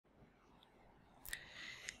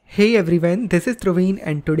Hey everyone, this is Dhruvin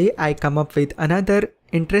and today I come up with another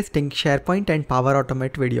interesting SharePoint and Power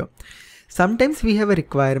Automate video. Sometimes we have a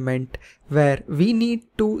requirement where we need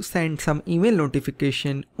to send some email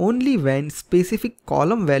notification only when specific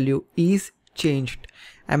column value is changed.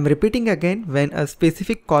 I'm repeating again, when a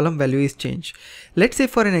specific column value is changed. Let's say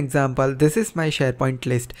for an example, this is my SharePoint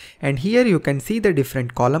list and here you can see the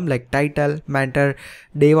different column like title, matter,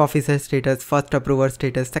 dev officer status, first approver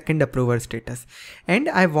status, second approver status. And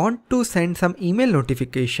I want to send some email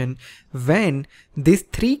notification when these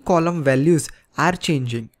three column values are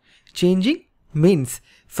changing. Changing means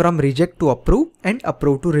from reject to approve and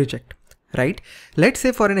approve to reject, right? Let's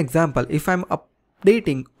say for an example, if I'm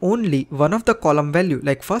updating only one of the column value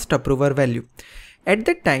like first approver value, at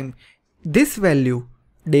that time this value,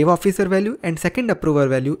 dev officer value and second approver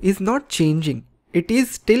value is not changing. It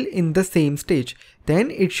is still in the same stage.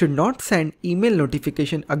 Then it should not send email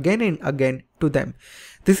notification again and again to them.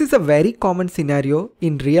 This is a very common scenario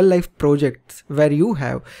in real life projects where you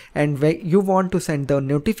have and where you want to send the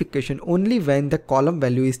notification only when the column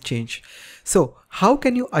value is changed. So how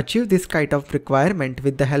can you achieve this kind of requirement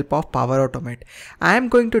with the help of Power Automate? I am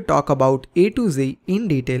going to talk about A to Z in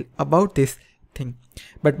detail about this thing.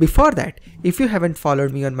 But before that, if you haven't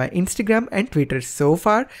followed me on my Instagram and Twitter so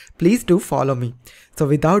far, please do follow me. So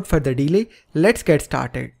without further delay, let's get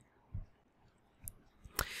started.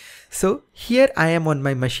 So here I am on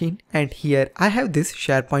my machine and here I have this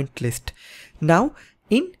SharePoint list. Now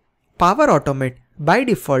in Power Automate, by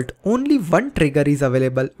default only one trigger is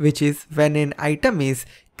available, which is when an item is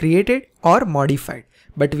created or modified,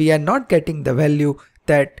 but we are not getting the value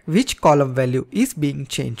that which column value is being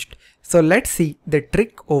changed. So let's see the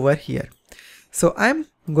trick over here. So I'm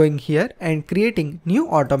going here and creating new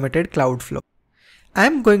automated cloud flow.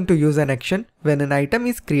 I'm going to use an action when an item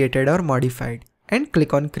is created or modified and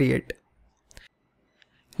click on create.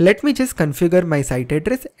 Let me just configure my site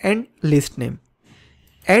address and list name.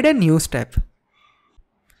 Add a new step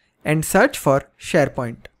and search for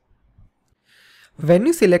SharePoint. When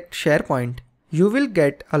you select SharePoint, you will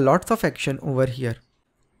get a lots of action over here.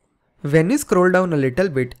 When you scroll down a little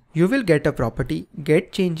bit, you will get a property,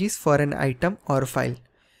 get changes for an item or file.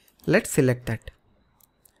 Let's select that.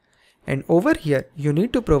 And over here, you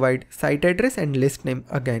need to provide site address and list name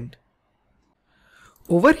again.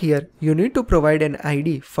 Over here, you need to provide an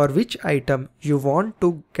ID for which item you want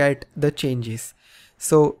to get the changes.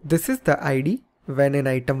 So this is the ID when an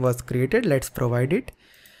item was created. Let's provide it.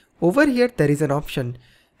 Over here, there is an option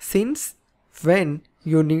since when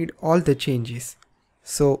you need all the changes.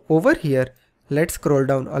 So over here, let's scroll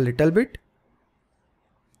down a little bit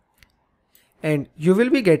and you will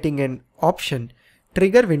be getting an option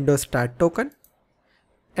trigger window start token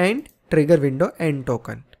and trigger window end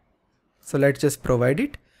token. So let's just provide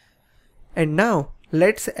it. And now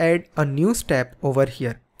let's add a new step over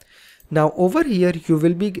here. Now over here you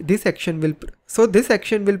will be, this action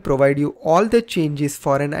will provide you all the changes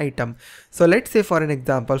for an item. So let's say for an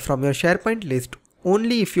example, from your SharePoint list,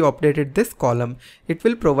 only if you updated this column, it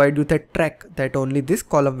will provide you the track that only this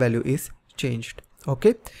column value is changed.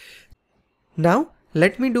 Okay. Now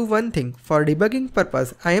let me do one thing. For debugging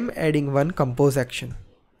purpose, I am adding one compose action.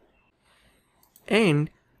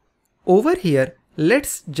 And over here,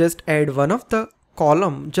 let's just add one of the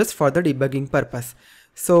column just for the debugging purpose.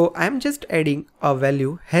 So I'm just adding a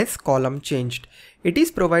value has column changed. It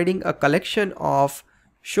is providing a collection of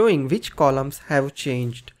showing which columns have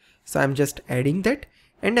changed. So I'm just adding that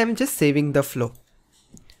and I'm just saving the flow.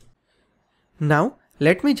 Now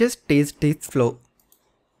let me just test this flow.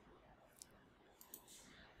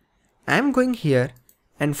 I'm going here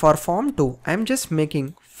and for form 2, I'm just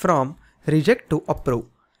making from reject to approve.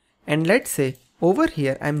 And let's say over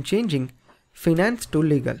here, I'm changing finance to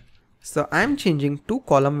legal. So I'm changing two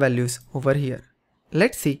column values over here.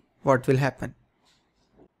 Let's see what will happen.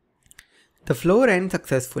 The flow ran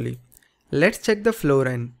successfully. Let's check the flow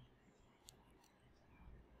run.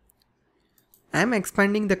 I'm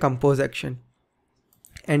expanding the compose action.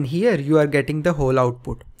 And here you are getting the whole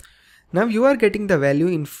output. Now you are getting the value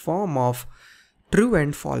in form of true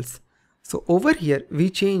and false. So over here we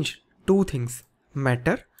changed two things,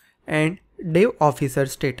 matter and dev officer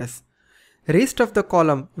status. Rest of the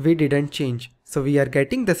column we didn't change. So we are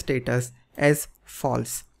getting the status as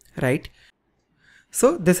false, right?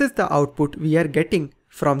 So this is the output we are getting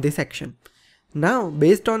from this action. Now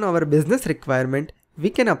based on our business requirement, we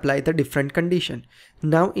can apply the different condition.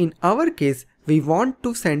 Now in our case, we want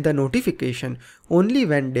to send the notification only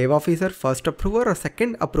when dev officer first approver or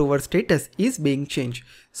second approver status is being changed.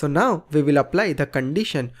 So now we will apply the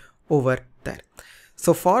condition over there.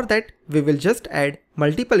 So for that, we will just add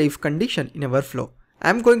multiple if condition in our flow.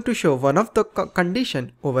 I'm going to show one of the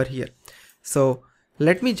condition over here. So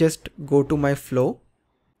let me just go to my flow,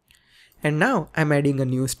 and now I'm adding a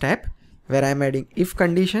new step where I'm adding if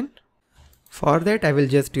condition. For that I will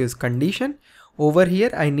just use condition. Over here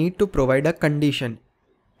I need to provide a condition.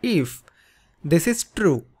 If this is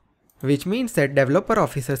true, which means that developer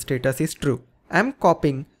officer status is true, I'm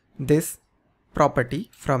copying this property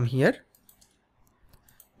from here,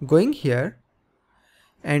 going here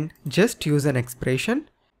and just use an expression.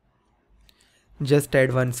 Just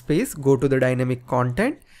add one space, go to the dynamic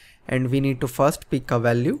content, and we need to first pick a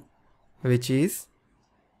value which is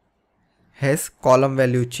has column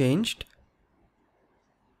value changed,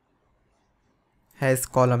 has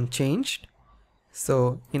column changed.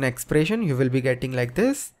 So in expression you will be getting like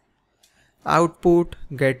this: output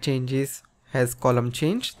get changes has column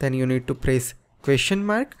changed. Then you need to press question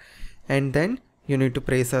mark, and then you need to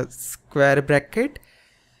press a square bracket,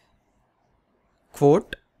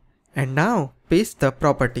 quote, and now paste the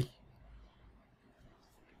property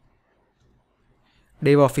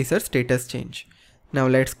dev officer status change. Now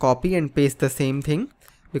let's copy and paste the same thing,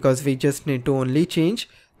 because we just need to only change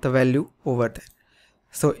the value over there.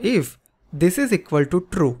 So if this is equal to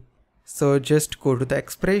true, so just go to the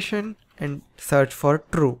expression and search for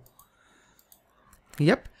true.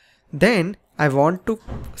 Yep. Then I want to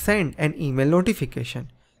send an email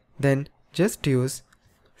notification. Then just use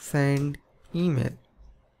send email.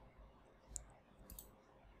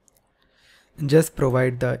 Just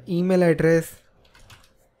provide the email address,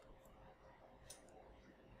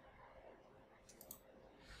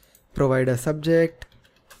 provide a subject,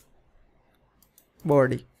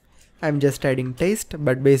 body. I'm just adding test,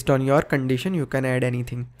 but based on your condition you can add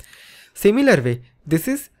anything. Similar way, this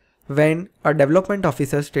is when a development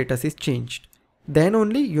officer status is changed, then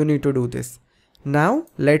only you need to do this. Now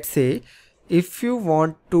let's say if you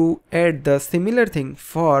want to add the similar thing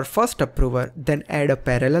for first approver, then add a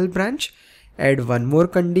parallel branch, add one more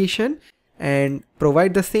condition and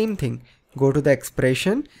provide the same thing. Go to the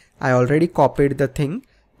expression. I already copied the thing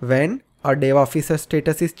when our dev officer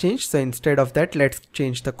status is changed. So instead of that, let's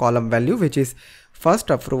change the column value, which is first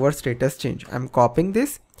approver status change. I'm copying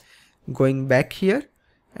this, going back here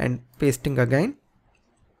and pasting again.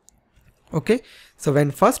 Okay. So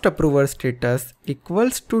when first approver status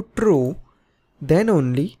equals to true, then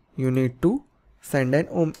only you need to send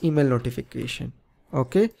an email notification.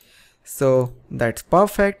 Okay. So that's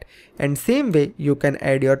perfect. And same way you can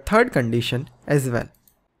add your third condition as well.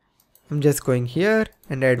 I'm just going here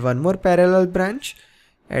and add one more parallel branch,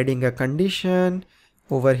 adding a condition.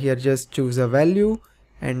 Over here just choose a value,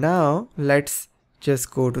 and now let's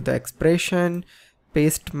just go to the expression,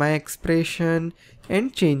 paste my expression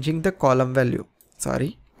and changing the column value.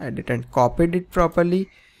 Sorry, I didn't copied it properly.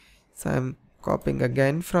 So I'm copying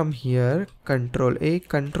again from here, Control A,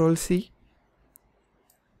 Control C.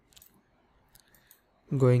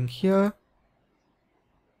 Going here.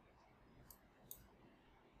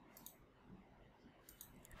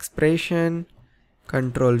 Expression,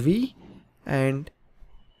 Control V, and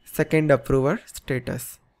second approver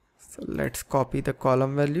status. So let's copy the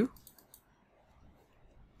column value.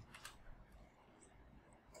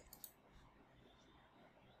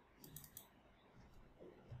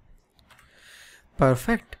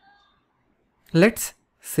 Perfect. Let's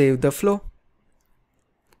save the flow.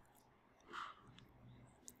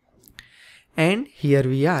 And here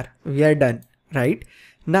we are done, right?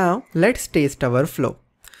 Now let's test our flow.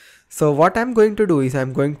 So what I'm going to do is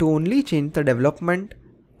I'm going to only change the development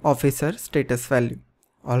officer status value.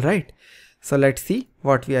 Alright, so let's see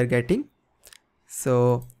what we are getting.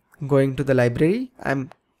 So going to the library,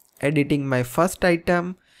 I'm editing my first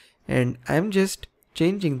item and I'm just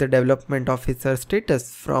changing the development officer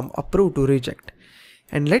status from approve to reject.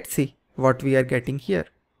 And let's see what we are getting here.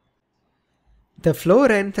 The flow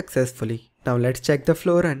ran successfully. Now let's check the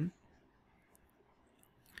flow run.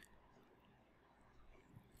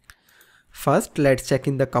 First, let's check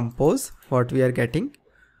in the compose what we are getting.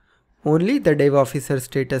 Only the dev officer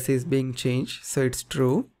status is being changed, so it's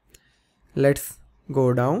true. Let's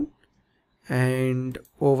go down and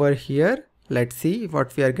over here, let's see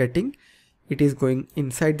what we are getting. It is going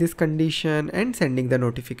inside this condition and sending the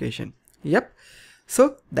notification. Yep.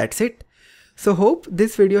 So that's it. So hope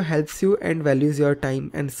this video helps you and values your time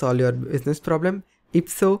and solve your business problem. If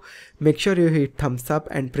so, make sure you hit thumbs up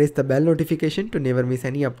and press the bell notification to never miss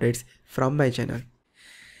any updates from my channel.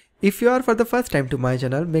 If you are for the first time to my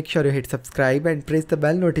channel, make sure you hit subscribe and press the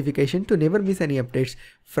bell notification to never miss any updates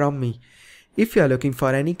from me. If you are looking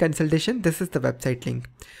for any consultation, this is the website link.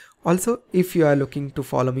 Also, if you are looking to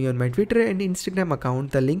follow me on my Twitter and Instagram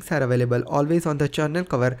account, the links are available always on the channel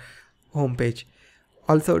cover homepage.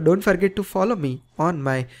 Also, don't forget to follow me on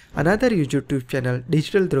my another YouTube channel,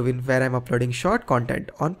 Digital Dhruvin, where I'm uploading short content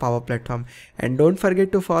on Power Platform. And don't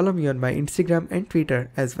forget to follow me on my Instagram and Twitter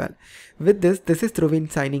as well. With this is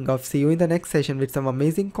Dhruvin signing off. See you in the next session with some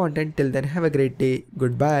amazing content. Till then, have a great day.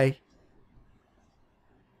 Goodbye.